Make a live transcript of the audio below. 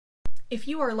If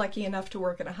you are lucky enough to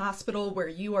work in a hospital where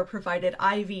you are provided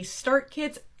IV start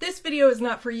kits, this video is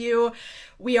not for you.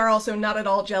 We are also not at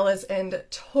all jealous and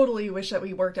totally wish that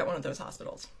we worked at one of those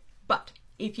hospitals. But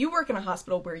if you work in a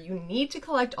hospital where you need to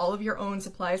collect all of your own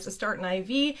supplies to start an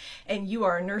IV, and you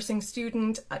are a nursing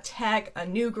student, a tech, a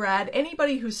new grad,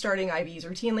 anybody who's starting IVs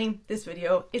routinely, this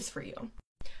video is for you.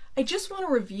 I just want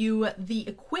to review the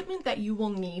equipment that you will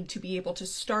need to be able to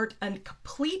start a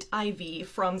complete IV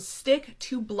from stick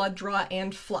to blood draw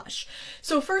and flush.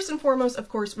 So first and foremost, of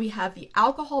course, we have the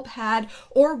alcohol pad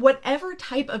or whatever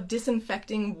type of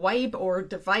disinfecting wipe or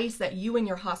device that you and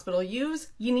your hospital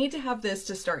use. You need to have this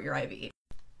to start your IV.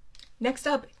 Next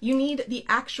up, you need the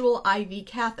actual IV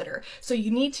catheter. So you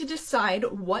need to decide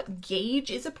what gauge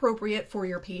is appropriate for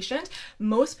your patient.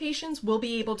 Most patients will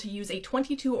be able to use a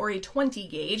 22 or a 20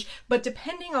 gauge, but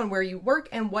depending on where you work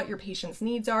and what your patient's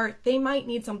needs are, they might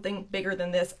need something bigger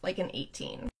than this, like an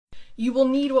 18. You will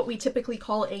need what we typically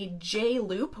call a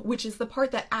J-loop, which is the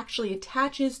part that actually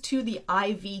attaches to the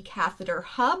IV catheter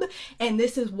hub, and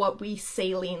this is what we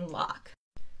saline lock.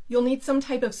 You'll need some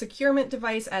type of securement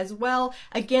device as well.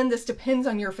 Again, this depends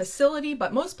on your facility,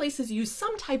 but most places use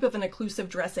some type of an occlusive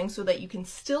dressing so that you can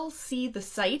still see the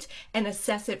site and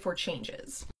assess it for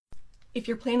changes. If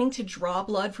you're planning to draw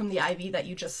blood from the IV that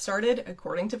you just started,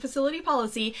 according to facility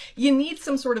policy, you need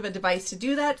some sort of a device to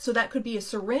do that. So that could be a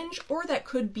syringe or that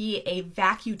could be a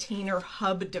vacutainer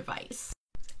hub device.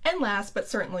 And last, but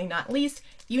certainly not least,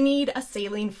 you need a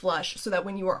saline flush so that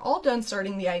when you are all done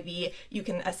starting the IV, you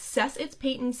can assess its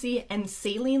patency and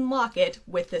saline lock it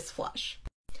with this flush.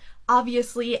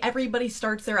 Obviously, everybody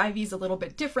starts their IVs a little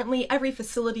bit differently. Every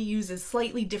facility uses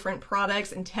slightly different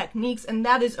products and techniques, and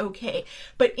that is okay.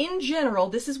 But in general,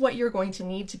 this is what you're going to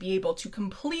need to be able to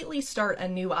completely start a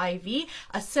new IV,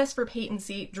 assess for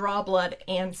patency, draw blood,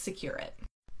 and secure it.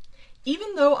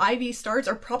 Even though IV starts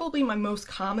are probably my most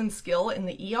common skill in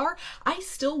the ER, I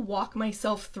still walk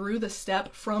myself through the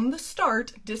step from the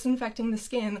start, disinfecting the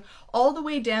skin, all the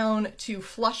way down to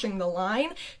flushing the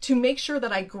line to make sure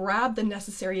that I grab the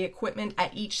necessary equipment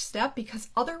at each step, because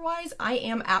otherwise I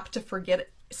am apt to forget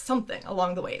something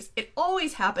along the ways. It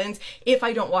always happens if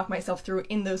I don't walk myself through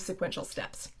in those sequential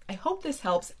steps. I hope this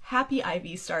helps. Happy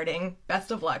IV starting, best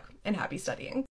of luck, and happy studying.